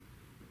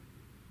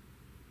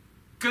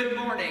Good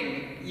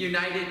morning,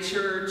 United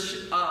Church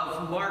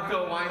of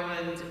Marco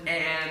Island,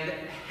 and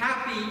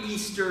happy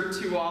Easter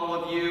to all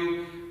of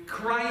you.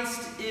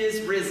 Christ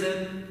is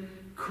risen.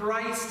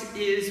 Christ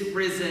is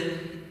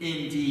risen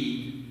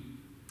indeed.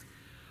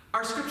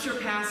 Our scripture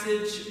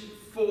passage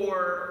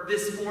for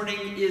this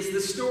morning is the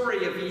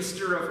story of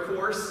Easter, of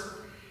course,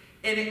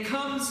 and it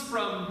comes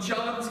from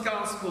John's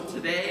Gospel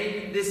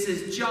today. This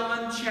is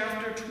John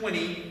chapter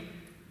 20,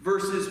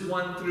 verses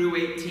 1 through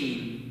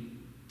 18.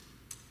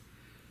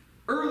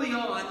 Early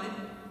on,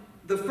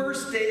 the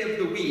first day of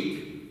the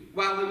week,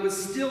 while it was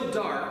still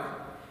dark,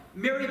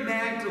 Mary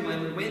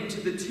Magdalene went to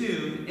the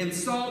tomb and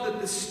saw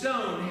that the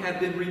stone had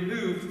been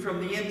removed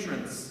from the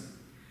entrance.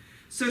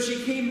 So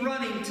she came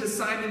running to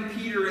Simon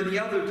Peter and the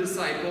other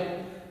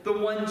disciple, the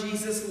one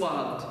Jesus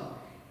loved,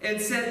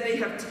 and said, "They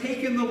have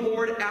taken the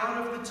Lord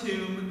out of the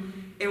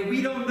tomb, and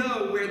we don't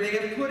know where they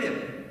have put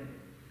him."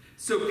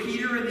 So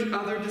Peter and the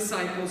other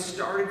disciple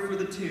started for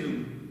the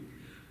tomb.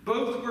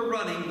 Both were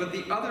running, but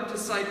the other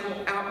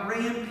disciple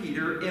outran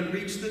Peter and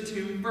reached the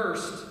tomb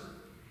first.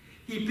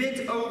 He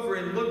bent over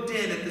and looked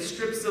in at the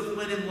strips of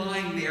linen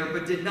lying there,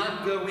 but did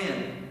not go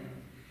in.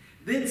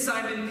 Then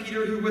Simon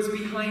Peter, who was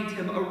behind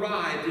him,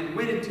 arrived and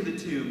went into the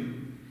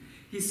tomb.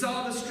 He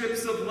saw the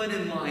strips of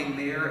linen lying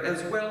there,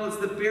 as well as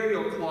the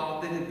burial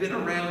cloth that had been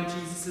around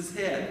Jesus'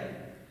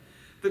 head.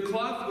 The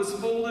cloth was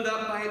folded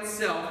up by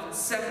itself,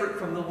 separate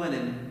from the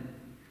linen.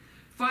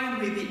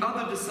 Finally, the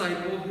other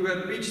disciple, who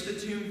had reached the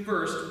tomb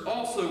first,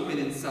 also went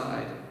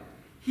inside.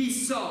 He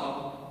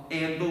saw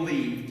and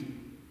believed.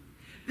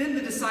 Then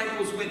the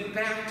disciples went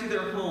back to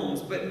their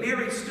homes, but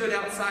Mary stood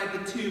outside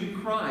the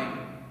tomb crying.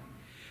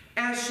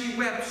 As she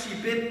wept, she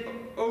bent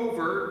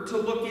over to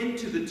look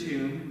into the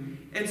tomb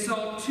and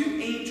saw two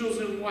angels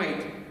in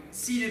white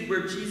seated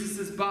where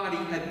Jesus' body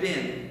had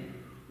been,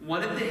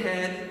 one at the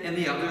head and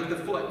the other at the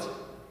foot.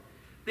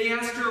 They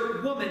asked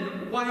her,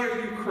 "Woman, why are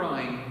you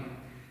crying?"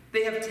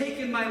 "They have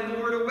taken my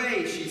Lord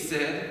away," she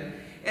said,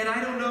 "and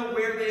I don't know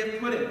where they have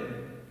put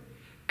him."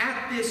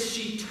 At this,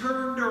 she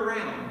turned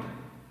around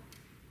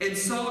and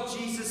saw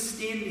Jesus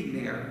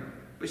standing there,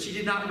 but she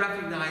did not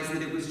recognize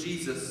that it was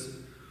Jesus.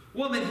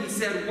 "Woman," he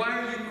said,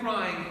 "why are you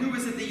crying? Who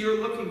is it that you're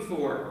looking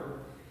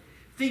for?"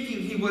 Thinking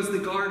he was the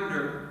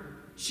gardener,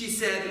 she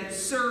said,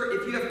 "Sir,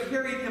 if you have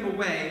carried him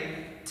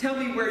away, tell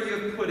me where you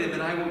have put him,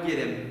 and I will get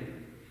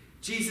him."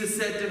 Jesus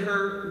said to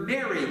her,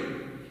 "Mary."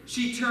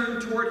 She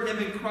turned toward him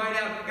and cried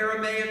out in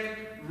Aramaic,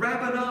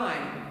 "Rabboni."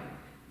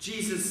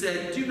 Jesus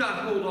said, "Do not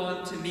hold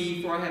on to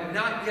me, for I have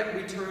not yet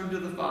returned to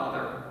the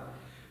Father.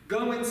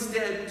 Go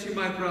instead to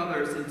my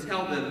brothers and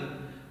tell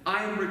them,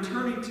 I am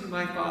returning to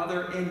my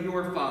Father and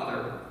your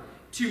Father,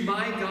 to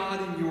my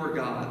God and your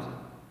God."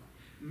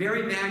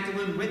 Mary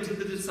Magdalene went to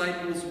the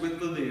disciples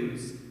with the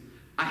news,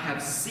 "I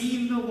have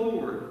seen the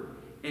Lord,"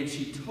 and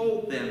she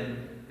told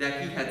them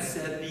that he had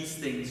said these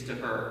things to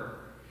her.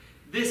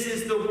 This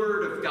is the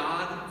word of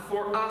God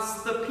for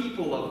us, the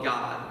people of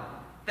God.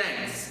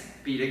 Thanks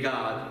be to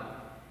God.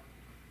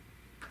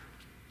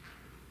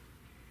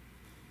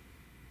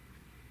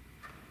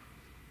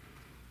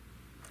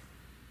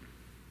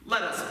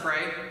 Let us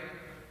pray.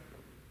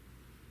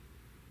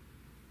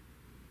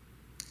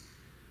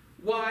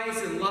 Wise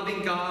and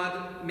loving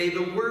God, may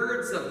the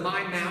words of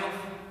my mouth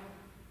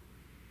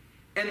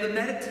and the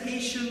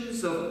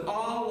meditations of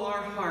all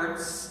our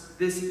hearts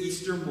this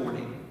Easter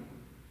morning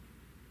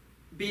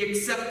be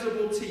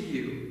acceptable to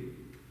you,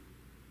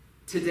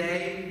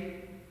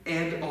 today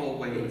and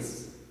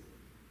always.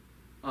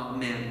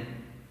 Amen.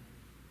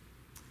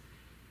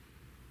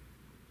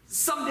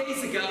 Some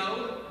days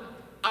ago,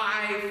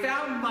 I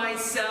found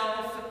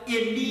myself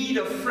in need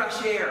of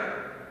fresh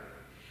air.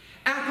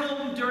 At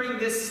home during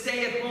this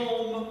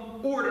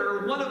stay-at-home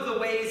order, one of the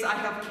ways I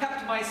have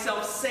kept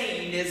myself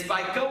sane is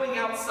by going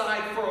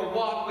outside for a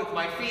walk with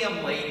my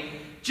family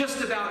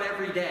just about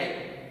every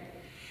day.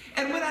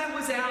 And when I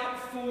was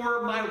out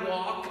for my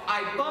walk,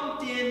 I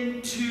bumped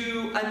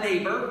into a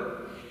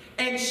neighbor,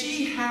 and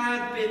she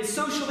had been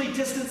socially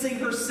distancing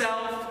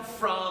herself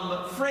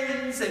from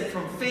friends and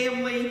from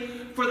family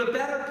for the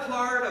better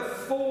part of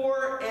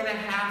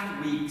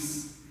 4.5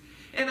 weeks.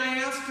 And I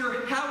asked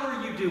her, "How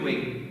are you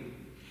doing?"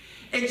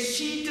 And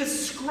she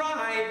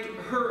described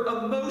her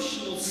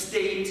emotional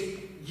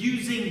state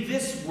using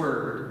this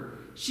word.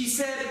 She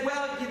said,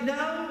 "Well,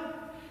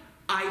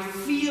 I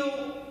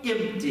feel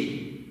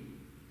empty."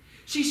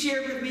 She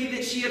shared with me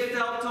that she had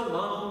felt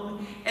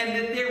alone and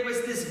that there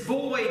was this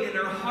void in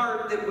her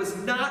heart that was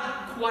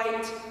not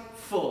quite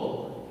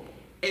full.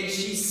 And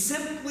she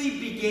simply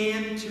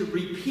began to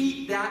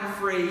repeat that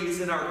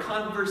phrase in our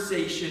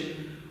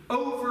conversation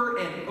over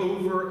and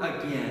over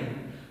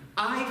again.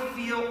 "I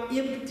feel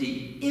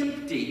empty,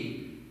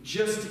 empty,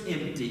 just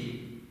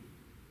empty."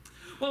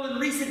 Well, in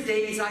recent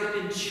days, I've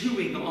been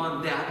chewing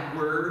on that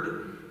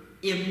word,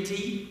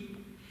 empty.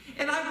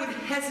 And I would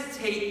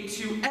hesitate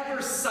to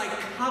ever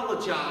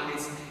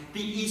psychologize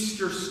the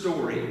Easter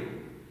story.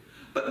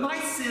 But my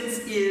sense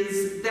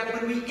is that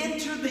when we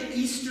enter the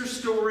Easter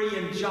story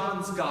in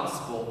John's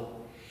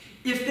Gospel,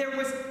 if there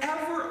was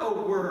ever a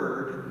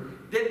word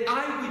that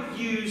I would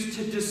use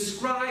to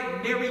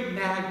describe Mary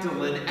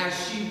Magdalene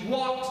as she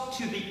walked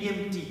to the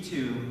empty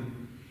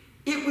tomb,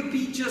 it would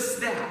be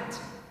just that,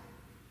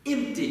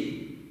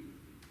 empty.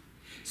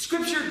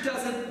 Scripture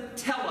doesn't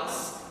tell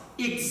us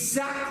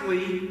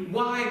exactly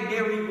why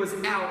Mary was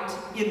out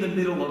in the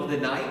middle of the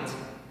night.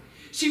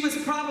 She was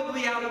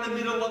probably out in the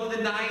middle of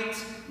the night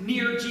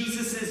near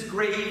Jesus'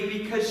 grave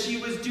because she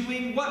was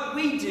doing what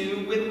we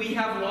do when we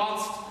have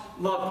lost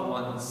loved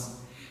ones.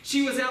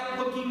 She was out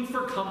looking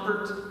for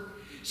comfort.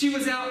 She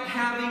was out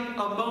having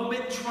a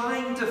moment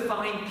trying to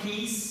find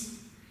peace.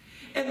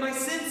 And my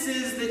sense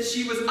is that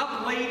she was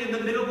up late in the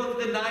middle of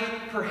the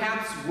night,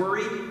 perhaps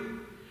worried.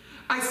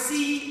 I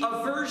see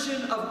a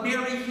version of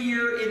Mary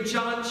here in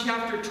John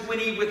chapter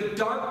 20 with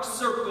dark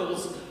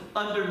circles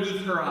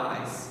underneath her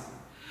eyes.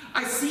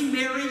 I see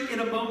Mary in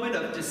a moment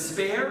of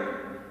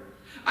despair.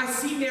 I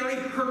see Mary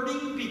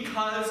hurting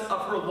because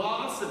of her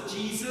loss of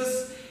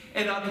Jesus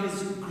and of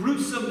his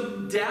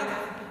gruesome death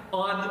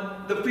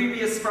on the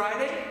previous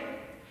Friday.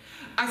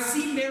 I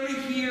see Mary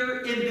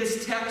here in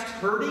this text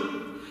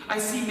hurting. I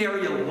see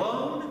Mary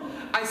alone.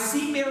 I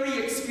see Mary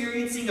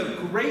experiencing a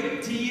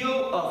great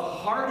deal of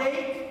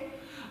heartache.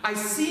 I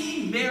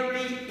see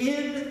Mary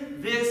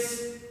in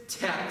this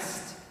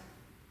text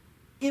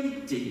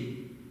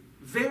empty,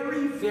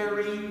 very,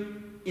 very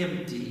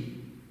empty.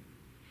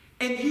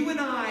 And you and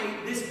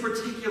I, this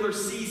particular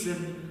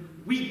season,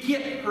 we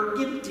get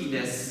her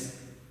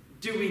emptiness,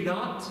 do we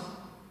not?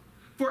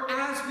 For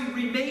as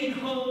we remain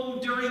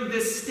home during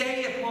this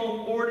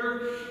stay-at-home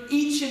order,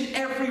 each and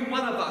every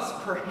one of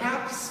us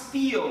perhaps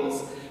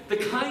feels the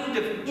kind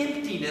of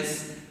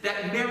emptiness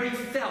that Mary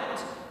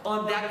felt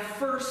on that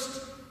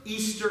first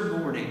Easter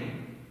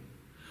morning.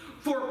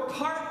 For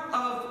part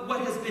of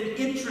what has been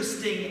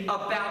interesting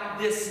about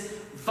this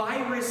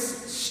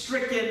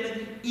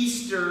virus-stricken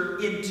Easter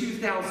in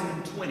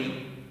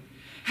 2020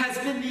 has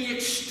been the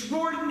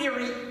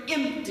extraordinary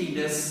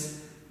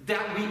emptiness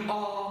that we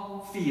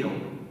all feel.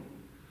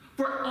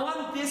 For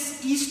on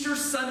this Easter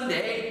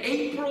Sunday,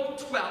 April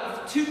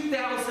 12th,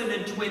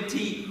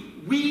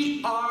 2020,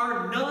 we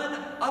are none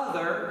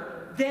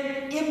other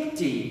than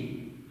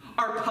empty.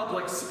 Our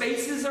public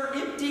spaces are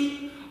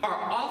empty.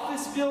 Our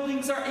office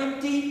buildings are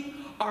empty.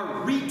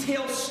 Our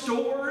retail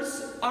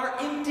stores are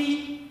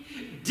empty.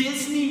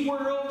 Disney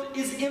World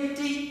is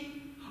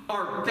empty.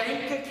 Our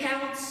bank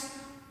accounts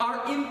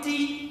are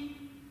empty.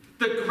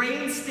 The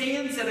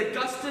grandstands at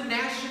Augusta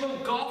National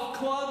Golf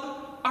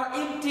Club are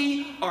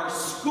empty. Our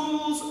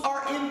schools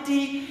are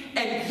empty.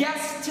 And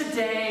yes,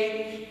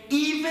 today,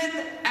 even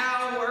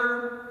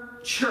our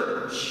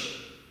church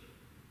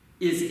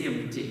is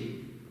empty.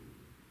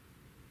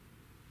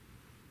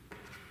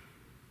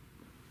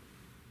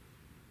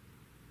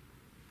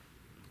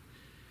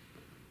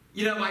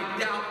 You know, I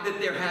doubt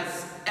that there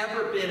has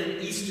ever been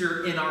an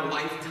Easter in our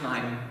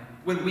lifetime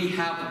when we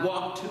have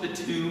walked to the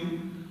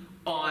tomb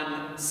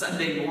on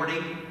Sunday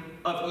morning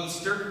of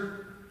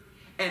Easter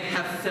and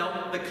have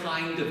felt the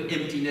kind of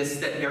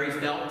emptiness that Mary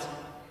felt.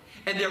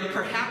 And there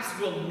perhaps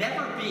will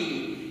never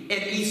be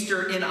an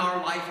Easter in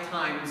our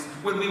lifetimes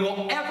when we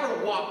will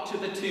ever walk to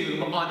the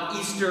tomb on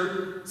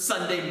Easter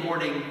Sunday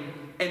morning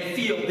and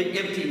feel the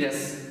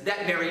emptiness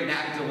that Mary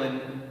Magdalene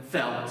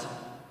felt.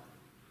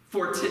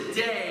 For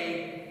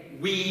today,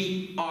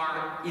 we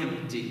are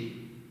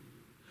empty.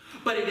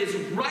 But it is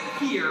right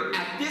here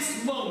at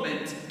this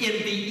moment in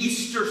the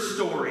Easter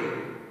story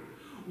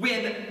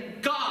when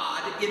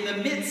God, in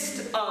the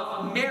midst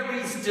of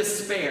Mary's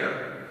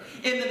despair,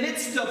 in the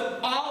midst of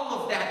all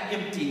of that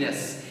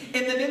emptiness,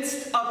 in the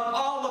midst of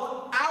all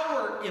of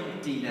our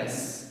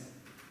emptiness,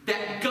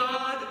 that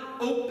God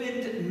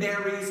opened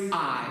Mary's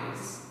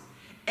eyes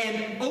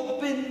and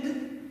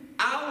opened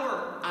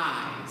our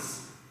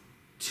eyes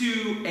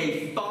to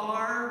a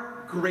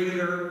far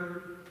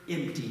greater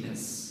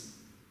emptiness.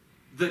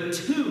 The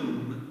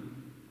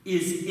tomb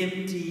is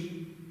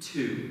empty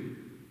too.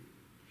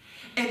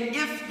 And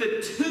if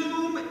the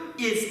tomb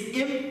is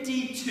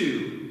empty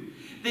too,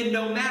 then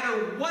no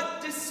matter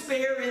what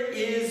despair it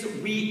is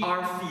we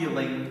are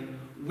feeling,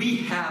 we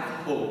have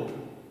hope.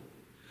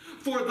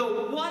 For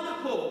the one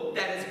hope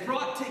that has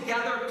brought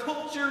together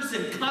cultures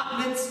and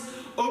continents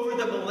over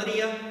the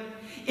millennia,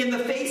 in the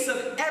face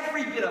of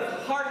every bit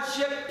of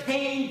hardship,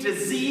 pain,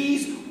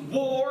 disease,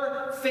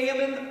 war,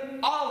 famine,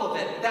 all of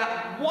it,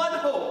 that one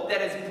hope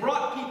that has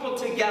brought people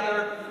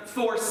together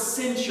for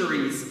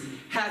centuries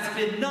has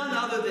been none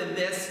other than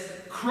this: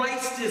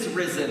 Christ is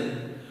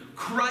risen.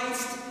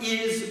 Christ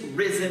is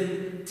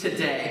risen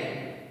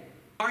today.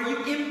 Are you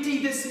empty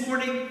this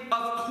morning?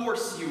 Of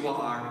course you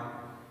are.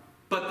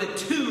 But the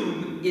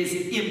tomb is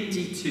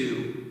empty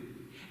too.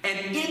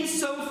 And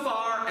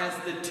insofar as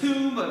the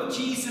tomb of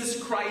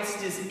Jesus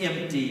Christ is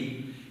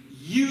empty,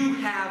 you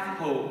have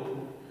hope.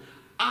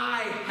 I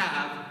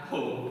have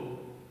hope.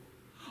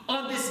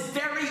 On this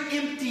very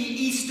empty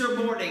Easter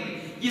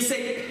morning, you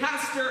say,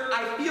 Pastor,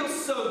 I feel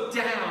so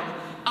down.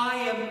 I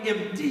am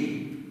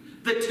empty.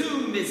 The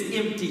tomb is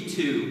empty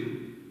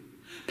too.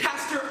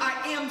 Pastor,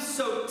 I am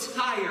so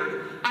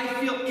tired. I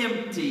feel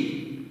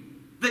empty.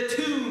 The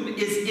tomb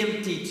is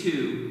empty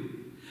too.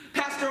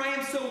 Pastor, I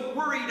am so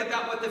worried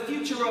about what the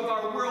future of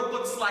our world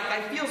looks like.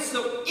 I feel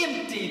so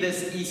empty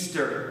this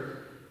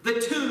Easter. The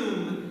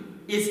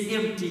tomb is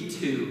empty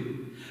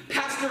too.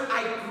 Pastor,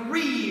 I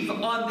grieve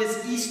on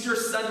this Easter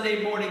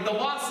Sunday morning the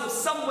loss of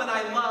someone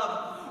I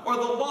love, or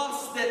the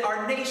loss that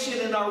our nation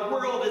and our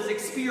world is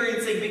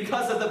experiencing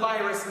because of the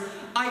virus.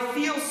 I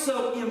feel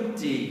so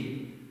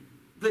empty.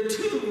 The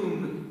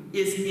tomb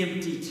is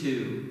empty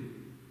too.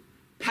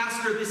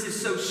 Pastor, this is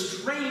so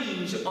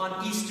strange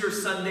on Easter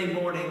Sunday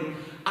morning.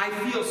 I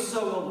feel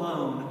so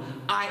alone.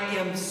 I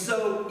am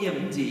so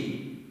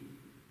empty.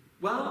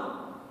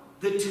 Well,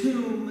 the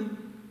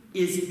tomb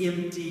is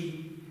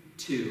empty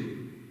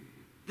too.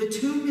 The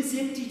tomb is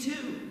empty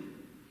too.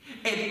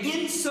 And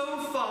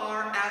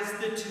insofar as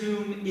the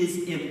tomb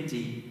is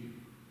empty,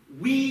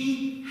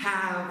 we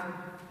have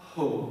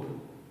hope.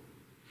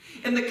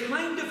 And the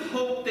kind of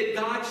hope that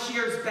God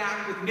shares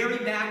back with Mary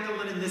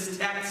Magdalene in this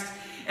text,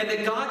 and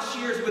that God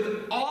shares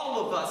with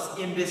all of us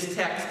in this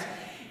text,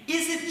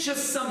 isn't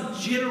just some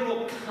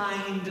general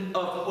kind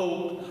of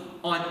hope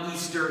on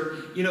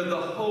Easter, the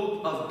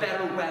hope of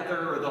better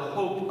weather or the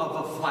hope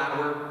of a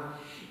flower.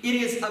 It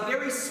is a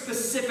very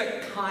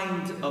specific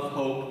kind of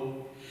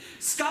hope.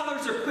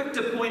 Scholars are quick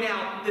to point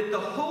out that the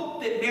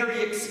hope that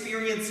Mary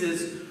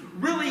experiences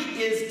really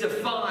is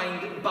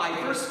defined by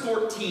verse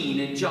 14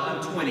 in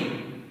John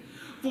 20.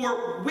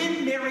 For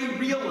when Mary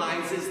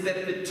realizes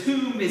that the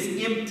tomb is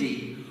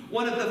empty,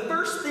 one of the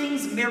first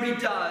things Mary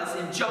does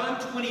in John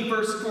 20,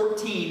 verse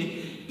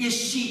 14, is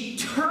she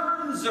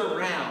turns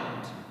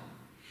around.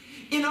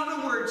 In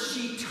other words,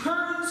 she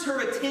turns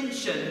her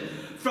attention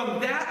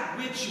from that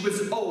which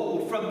was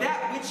old, from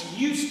that which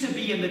used to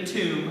be in the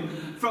tomb,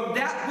 from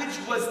that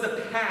which was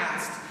the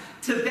past,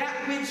 to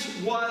that which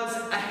was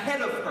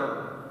ahead of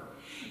her.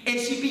 And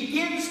she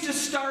begins to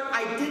start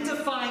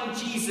identifying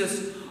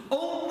Jesus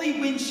only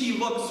when she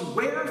looks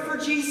where for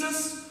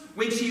Jesus?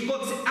 When she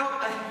looks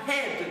out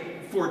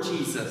ahead for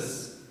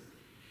Jesus.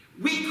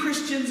 We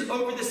Christians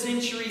over the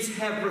centuries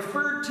have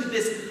referred to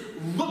this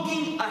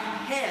looking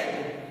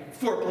ahead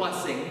for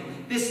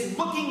blessing, this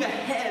looking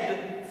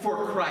ahead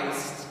for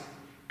Christ,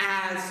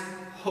 as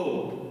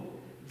hope.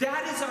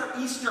 That is our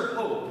Easter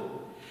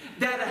hope,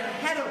 that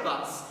ahead of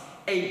us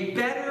a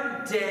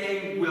better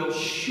day will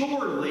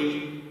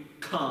surely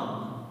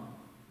come.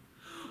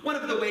 One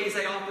of the ways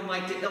I often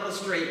like to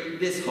illustrate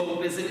this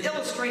hope is an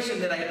illustration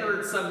that I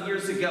heard some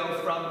years ago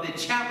from the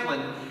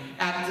chaplain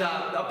at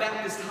a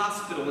Baptist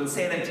hospital in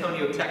San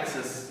Antonio,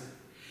 Texas.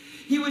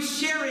 He was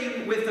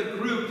sharing with a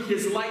group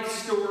his life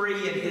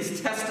story and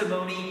his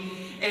testimony,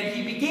 and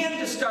he began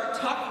to start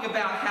talking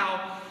about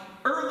how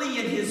early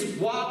in his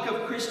walk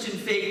of Christian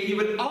faith, he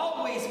would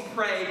always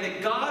pray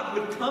that God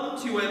would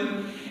come to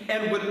him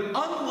and would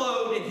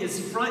unload in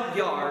his front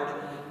yard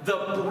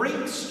the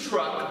Brinks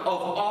truck of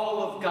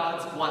all of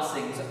God's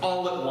blessings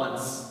all at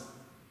once.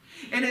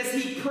 And as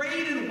he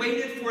prayed and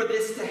waited for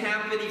this to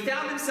happen, he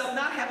found himself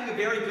not having a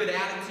very good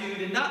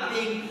attitude and not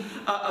being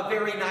a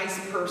very nice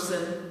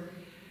person.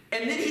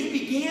 And then he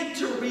began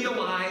to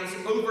realize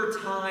over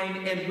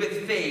time and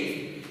with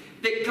faith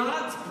that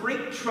God's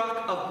brink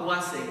truck of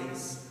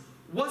blessings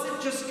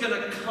wasn't just going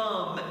to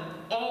come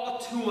all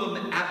to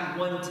him at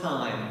one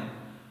time,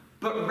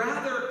 but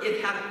rather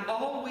it had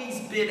always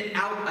been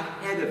out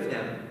ahead of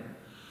him,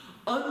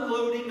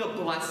 unloading a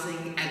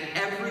blessing at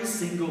every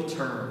single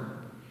turn.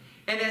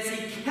 And as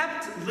he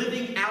kept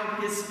living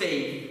out his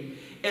faith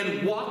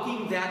and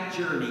walking that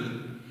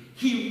journey,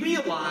 he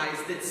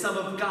realized that some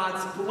of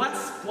God's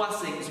blessed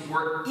blessings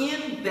were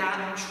in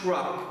that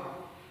truck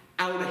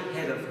out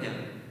ahead of him.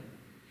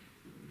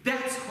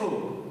 That's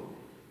hope.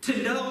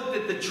 To know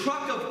that the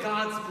truck of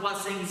God's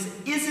blessings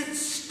isn't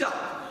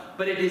stuck,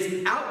 but it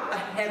is out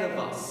ahead of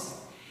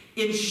us,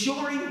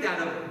 ensuring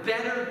that a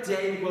better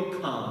day will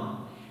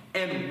come.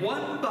 And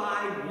one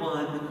by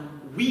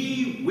one,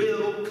 we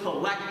will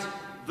collect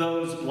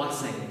those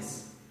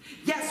blessings.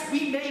 Yes,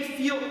 we may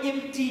feel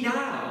empty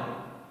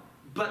now,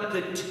 but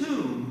the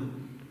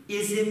tomb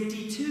is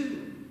empty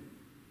too.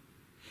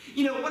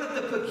 You know, one of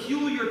the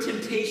peculiar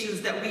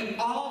temptations that we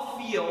all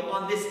feel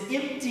on this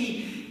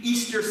empty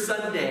Easter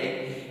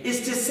Sunday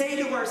is to say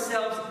to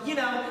ourselves, you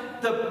know,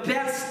 the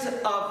best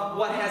of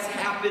what has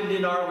happened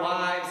in our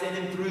lives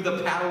and through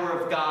the power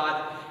of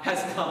God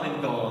has come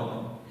and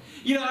gone.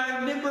 You know, I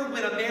remember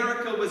when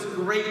America was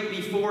great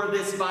before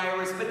this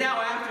virus, but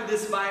now after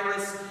this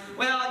virus,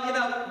 well, you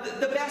know,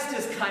 the best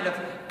has kind of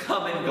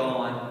come and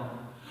gone.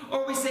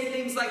 Or we say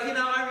things like, you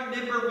know, I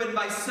remember when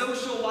my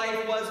social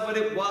life was what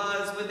it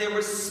was, when there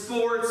were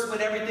sports,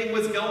 when everything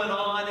was going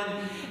on,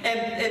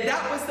 and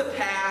that was the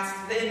past,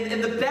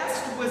 and the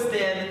best was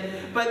then,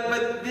 but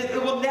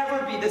it will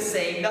never be the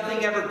same.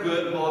 Nothing ever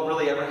good will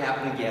really ever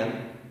happen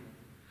again.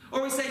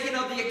 Or we say, you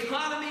know, the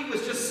economy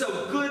was just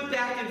so good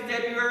back in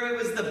February, it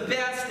was the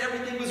best,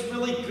 everything was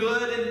really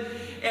good,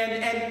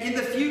 and in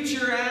the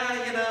future,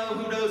 you know,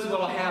 who knows what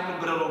will happen,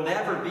 but it'll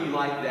never be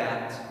like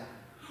that.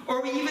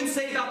 Or we even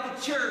say about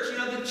the church,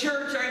 the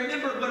church, I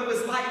remember what it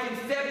was like in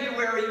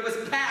February. It was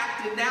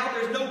packed, and now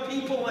there's no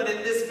people in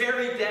it this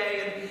very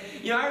day. And,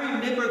 I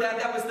remember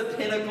that was the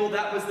pinnacle,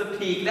 that was the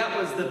peak, that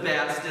was the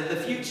best. And the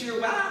future,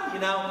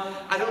 well,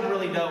 I don't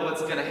really know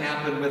what's going to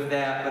happen with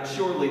that, but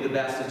surely the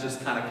best is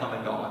just kind of come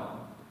and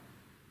gone.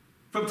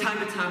 From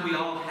time to time, we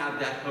all have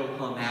that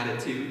ho-hum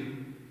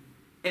attitude.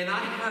 And I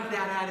have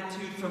that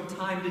attitude from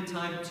time to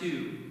time,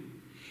 too.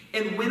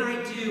 And when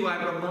I do,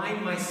 I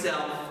remind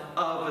myself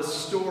of a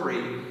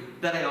story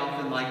that I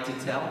often like to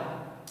tell.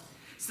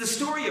 It's the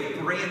story of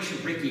Branch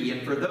Rickey,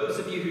 and for those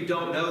of you who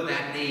don't know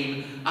that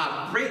name,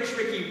 Branch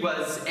Rickey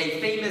was a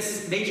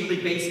famous Major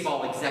League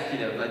Baseball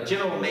executive, a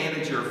general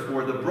manager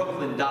for the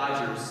Brooklyn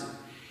Dodgers.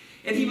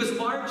 And he was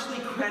largely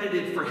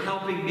credited for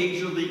helping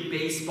Major League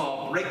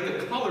Baseball break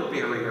the color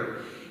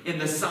barrier in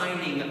the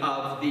signing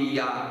of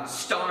the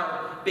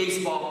star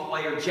baseball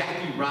player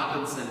Jackie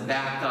Robinson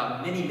back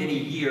many, many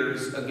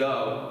years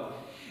ago.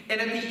 And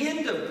at the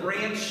end of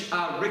Branch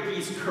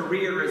Rickey's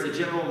career as a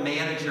general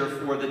manager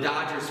for the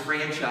Dodgers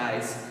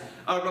franchise,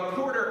 a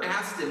reporter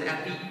asked him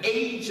at the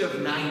age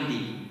of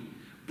 90,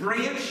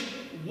 Branch,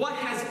 what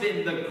has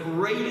been the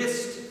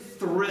greatest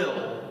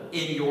thrill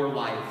in your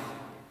life?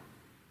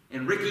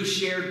 And Rickey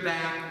shared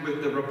back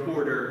with the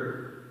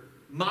reporter,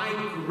 my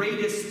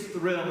greatest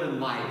thrill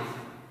in life,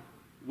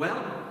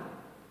 well,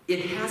 it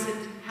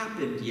hasn't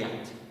happened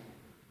yet.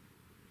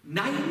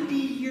 90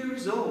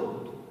 years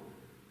old.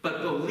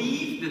 But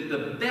believe that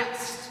the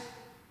best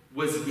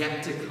was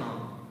yet to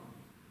come.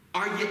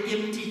 Are you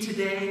empty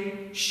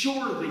today?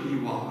 Surely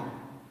you are.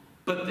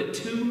 But the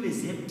tomb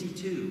is empty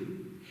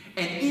too.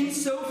 And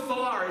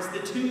insofar as the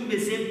tomb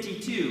is empty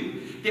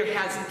too, there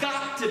has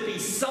got to be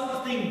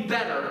something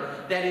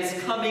better that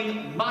is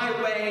coming my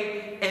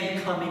way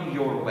and coming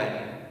your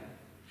way.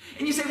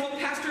 And you say, well,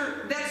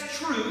 Pastor, that's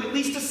true, at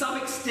least to some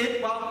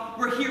extent while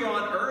we're here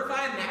on earth.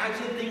 I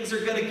imagine things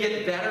are going to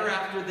get better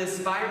after this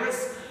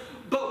virus.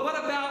 But what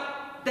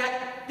about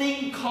that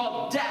thing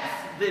called death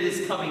that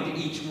is coming to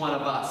each one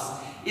of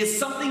us? Is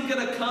something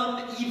going to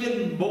come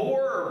even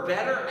more or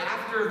better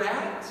after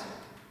that?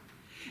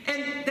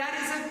 And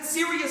that is a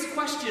serious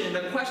question, and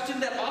a question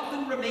that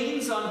often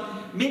remains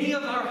on many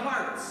of our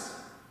hearts.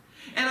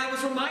 And I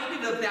was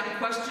reminded of that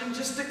question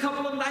just a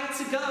couple of nights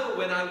ago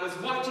when I was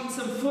watching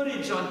some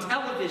footage on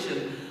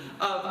television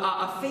of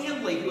a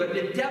family who had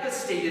been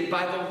devastated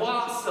by the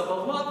loss of a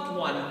loved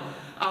one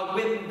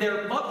when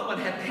their loved one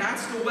had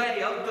passed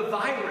away of the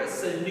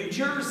virus in New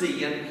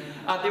Jersey. And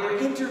they were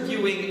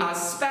interviewing a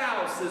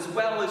spouse as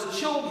well as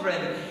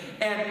children.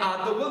 And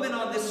the woman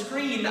on the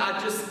screen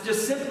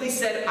just simply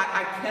said,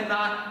 I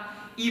cannot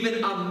even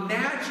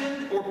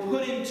imagine or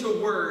put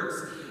into words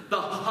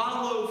the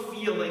hollow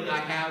feeling I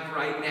have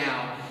right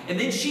now. And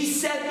then she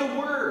said the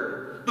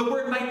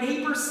word my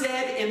neighbor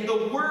said, and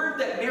the word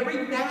that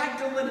Mary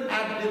Magdalene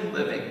had been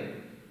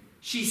living.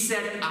 She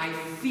said, I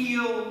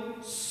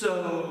feel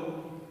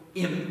so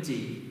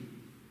empty.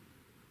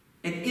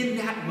 And in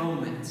that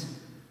moment,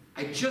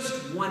 I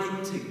just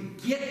wanted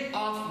to get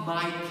off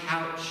my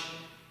couch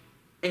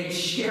and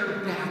share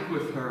back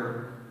with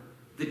her,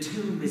 the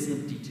tomb is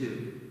empty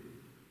too.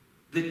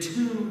 The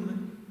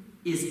tomb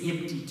is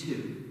empty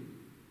too.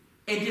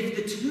 And if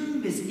the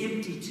tomb is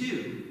empty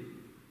too,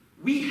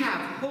 we have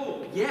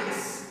hope,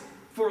 yes,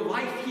 for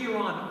life here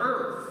on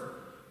earth,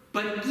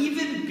 but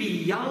even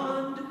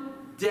beyond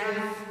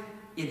death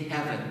in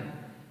heaven.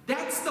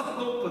 That's the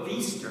hope of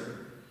Easter.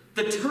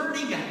 The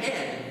turning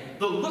ahead,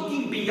 the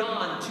looking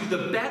beyond to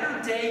the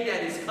better day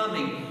that is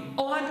coming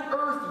on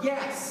earth,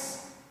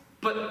 yes,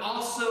 but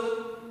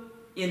also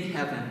in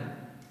heaven.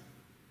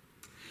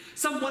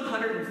 Some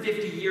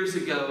 150 years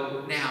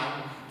ago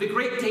now, the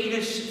great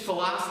Danish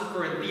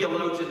philosopher and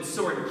theologian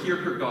Søren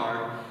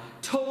Kierkegaard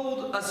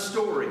told a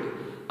story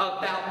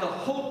about the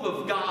hope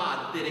of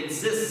God that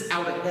exists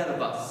out ahead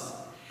of us.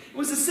 It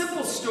was a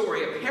simple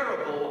story, a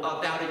parable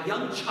about a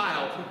young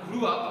child who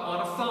grew up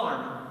on a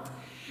farm.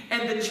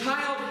 And the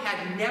child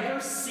had never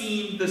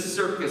seen the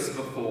circus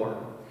before.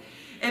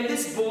 And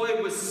this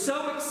boy was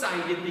so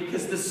excited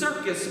because the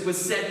circus was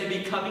said to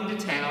be coming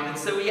to town. And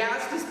so he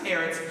asked his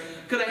parents,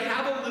 could I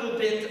have a little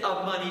bit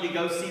of money to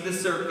go see the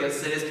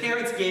circus? And his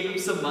parents gave him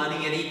some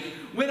money, and he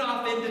went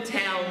off into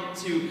town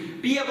to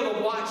be able to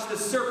watch the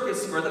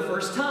circus for the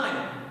first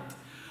time.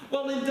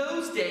 Well, in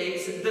those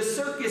days, the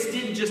circus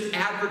didn't just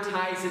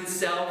advertise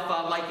itself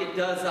like it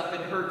does up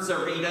in Hertz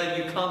Arena,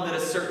 and you come at a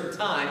certain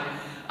time.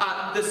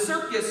 The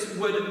circus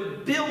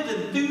would build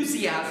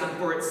enthusiasm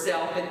for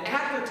itself and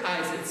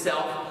advertise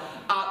itself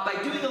by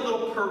doing a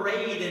little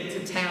parade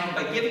into town,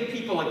 by giving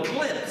people a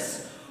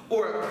glimpse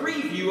or a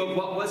preview of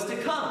what was to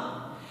come.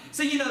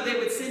 So, they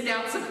would send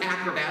out some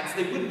acrobats.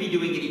 They wouldn't be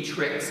doing any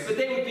tricks, but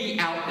they would be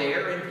out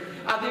there, and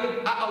they would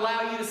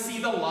allow you to see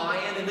the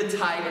lion and the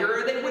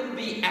tiger. They wouldn't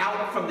be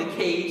out from the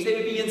cage. They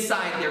would be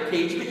inside their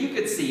cage, but you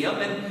could see them.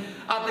 And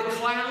the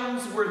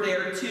clowns were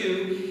there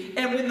too.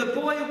 And when the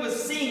boy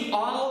was seeing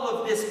all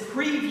of this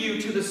preview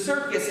to the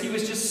circus, he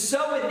was just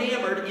so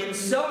enamored and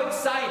so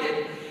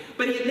excited.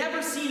 But he had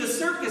never seen a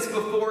circus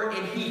before,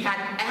 and he had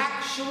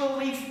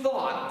actually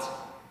thought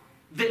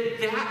that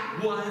that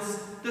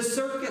was the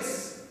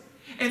circus.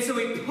 And so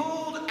he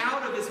pulled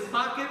out of his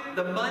pocket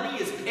the money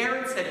his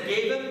parents had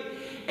gave him,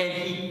 and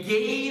he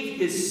gave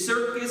his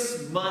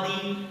circus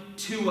money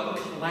to a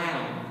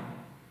clown,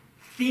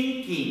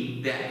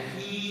 thinking that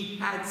he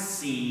had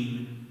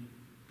seen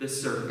the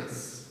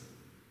circus.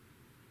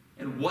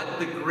 And what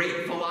the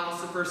great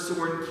philosopher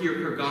Søren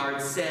Kierkegaard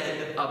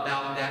said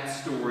about that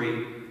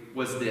story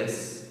was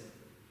this: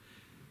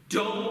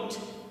 don't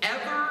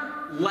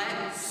ever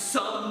let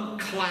some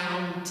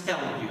clown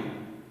tell you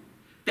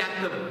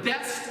that the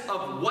best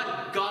of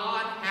what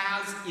God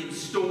has in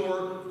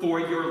store for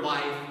your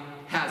life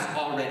has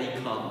already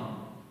come.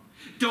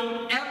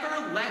 Don't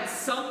ever let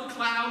some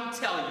clown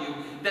tell you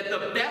that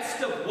the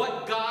best of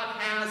what God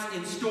has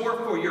in store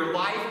for your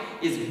life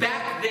is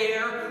back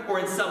there, or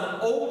in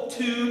some old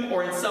tomb,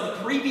 or in some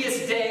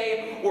previous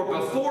day, or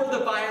before the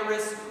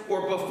virus,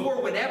 or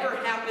before whatever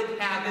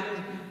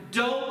happened.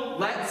 Don't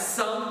let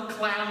some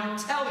clown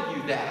tell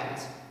you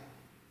that.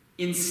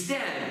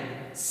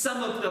 Instead,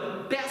 some of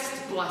the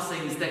best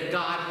blessings that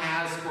God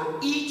has for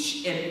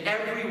each and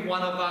every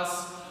one of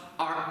us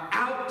are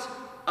out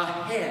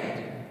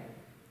ahead.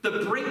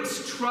 The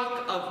Brinks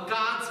truck of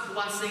God's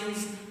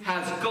blessings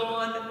has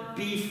gone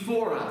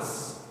before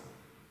us.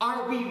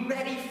 Are we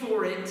ready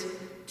for it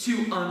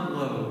to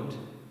unload?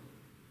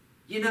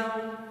 You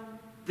know,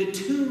 the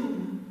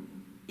tomb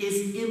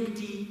is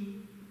empty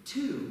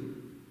too.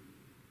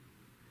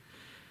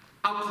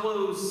 I'll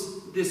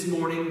close this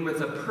morning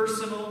with a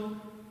personal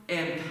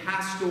and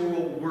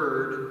pastoral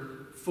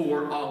word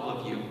for all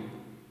of you.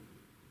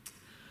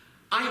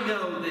 I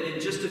know that in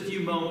just a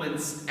few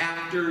moments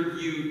after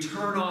you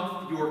turn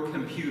off your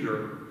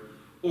computer,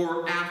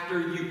 or after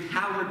you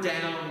power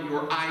down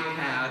your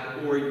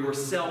iPad or your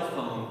cell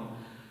phone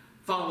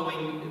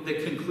following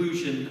the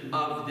conclusion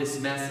of this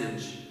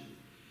message,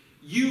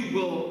 you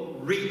will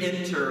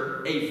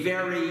re-enter a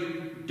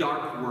very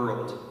dark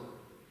world.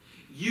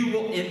 You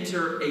will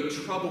enter a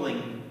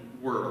troubling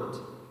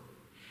world.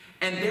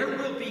 And there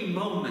will be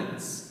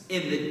moments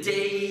in the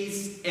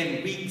days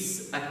and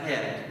weeks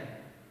ahead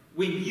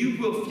when you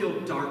will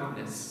feel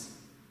darkness.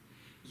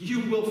 You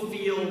will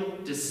feel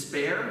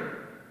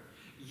despair.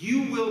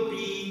 You will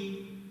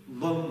be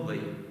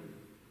lonely.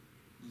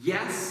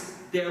 Yes,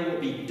 there will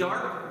be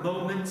dark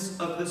moments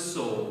of the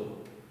soul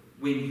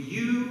when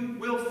you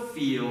will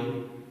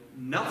feel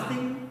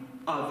nothing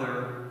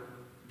other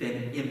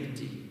than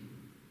empty.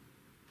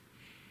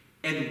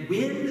 And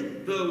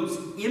when those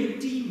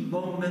empty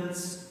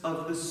moments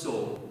of the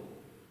soul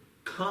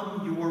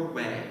come your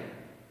way,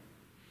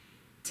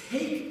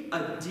 take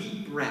a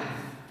deep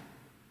breath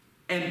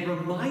and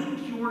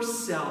remind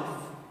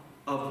yourself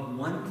of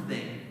one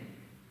thing.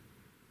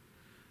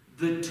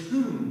 The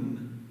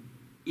tomb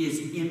is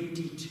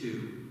empty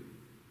too.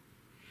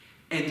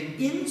 And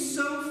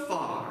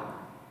insofar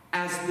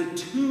as the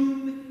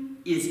tomb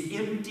is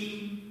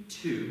empty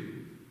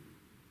too,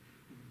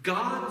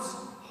 God's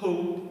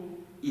hope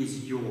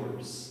is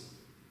yours,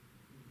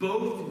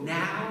 both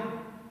now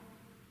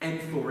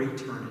and for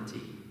eternity.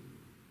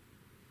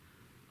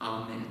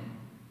 Amen.